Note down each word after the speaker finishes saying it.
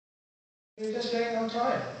You're just getting on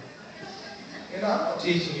time. I'm not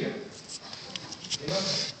teaching you.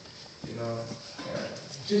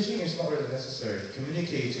 Teaching is not really necessary.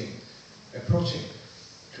 Communicating, approaching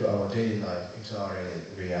to our daily life, into our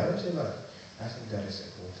reality life, I think that is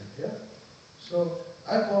important, yeah? So,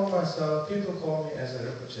 I call myself, people call me as a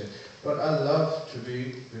Rinpoche, but I love to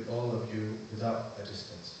be with all of you without a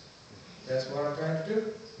distance. That's what I'm trying to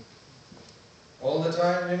do. All the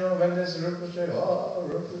time, when there's Rinpoche, oh,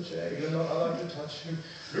 Rinpoche, you're not allowed to touch him.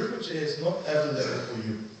 Rinpoche is not available for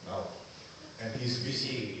you now. And he's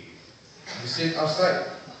busy. You sit outside.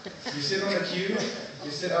 You sit on the queue, you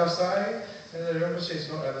sit outside, and the Rinpoche is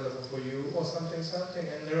not available for you, or something.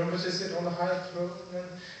 And the Rinpoche sit on the high throne, and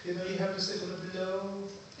you have to sit on the below.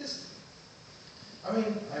 Yes. I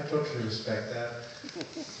totally respect that.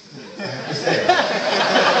 I have to say.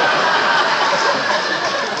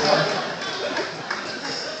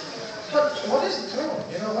 But what is the throne?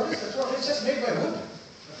 What is the throne? It's just made by wood.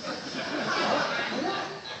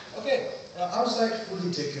 Okay, outside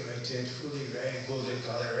fully decorated, fully red, golden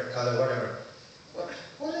color, red color, whatever.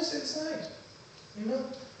 What is inside? The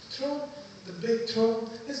throne, the big throne,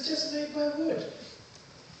 is just made by wood.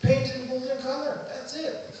 Painted golden color, that's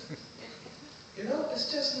it.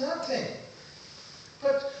 It's just nothing.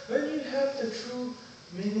 But when you have the true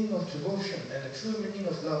meaning of devotion and the true meaning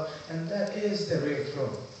of love, and that is the real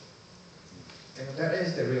throne. That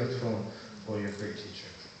is the real throne for your great teacher.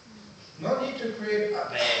 No need to create a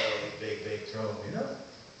big throne,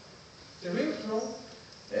 The real throne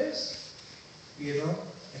is,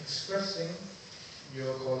 expressing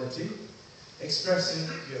your quality, expressing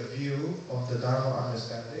your view of the Dharma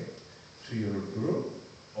understanding to your guru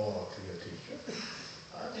or to your teacher.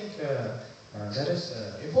 I think that is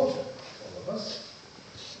important for all of us.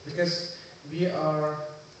 Because we are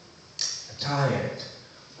tired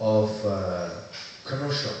of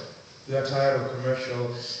commercial. We are tired of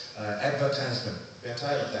commercial advertisement. We are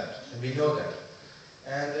tired of that, and we know that.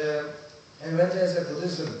 And when there's a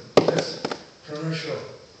Buddhist commercial,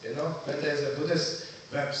 when there's a Buddhist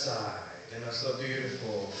website, so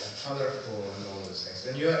beautiful and colorful and all those things,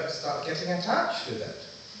 then you start getting attached to that.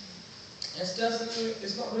 It's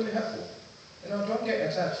not really helpful. Don't get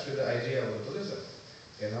attached to the idea of Buddhism.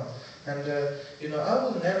 And I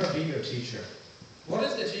will never be your teacher. What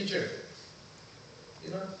is the teacher?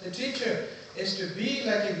 The teacher is to be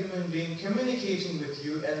like a human being, communicating with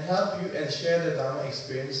you and help you and share the Dharma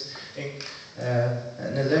experience in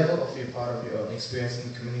the level of your part of your own experience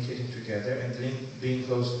in communicating together and being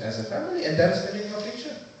close as a family. And that is the meaning of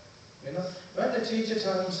teacher. When the teacher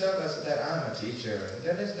tells himself that I'm a teacher,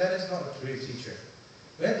 that is not a real teacher.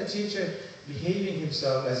 When the teacher behaving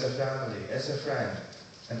himself as a family, as a friend,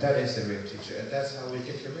 and that is the real teacher, and that's how we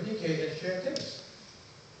can communicate and share things.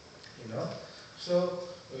 So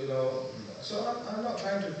I'm not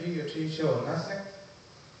trying to be your teacher or nothing.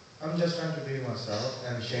 I'm just trying to be myself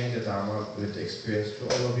and sharing the Dharma with the experience to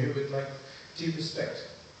all of you with my deep respect.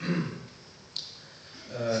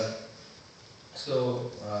 Because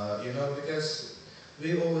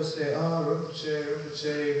we always say,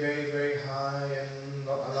 Rinpoche, very, very high and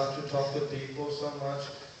not allowed to talk to people so much.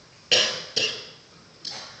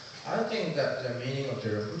 I think that the meaning of the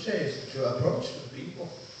Rinpoche is to approach the people.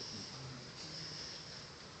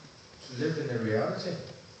 To live in the reality.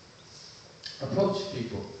 Approach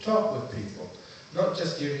people, talk with people. Not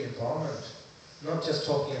just giving empowerment, not just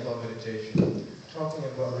talking about meditation, talking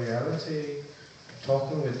about reality,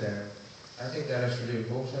 talking with them. I think that is really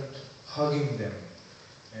important. Hugging them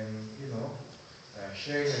and,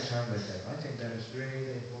 sharing the time with them. I think that is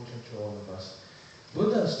really important to all of us.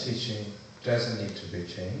 Buddha's teaching doesn't need to be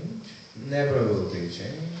changed, never will be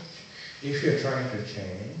changed. If you're trying to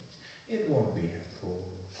change, it won't be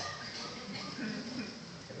helpful.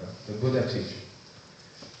 The Buddha teaching.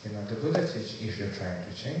 The Buddha teaching, if you're trying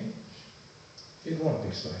to change, it won't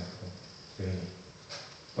be so helpful, really.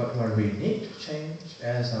 But what we need to change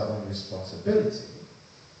as our own responsibility,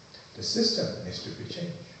 the system needs to be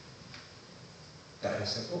changed. That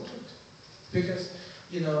is important. Because,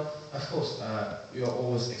 of course, you're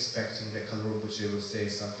always expecting that Kalu Rinpoche will say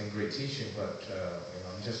something great teaching, but,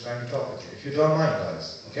 I'm just trying to talk with you. If you don't mind,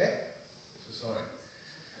 guys, okay? So sorry.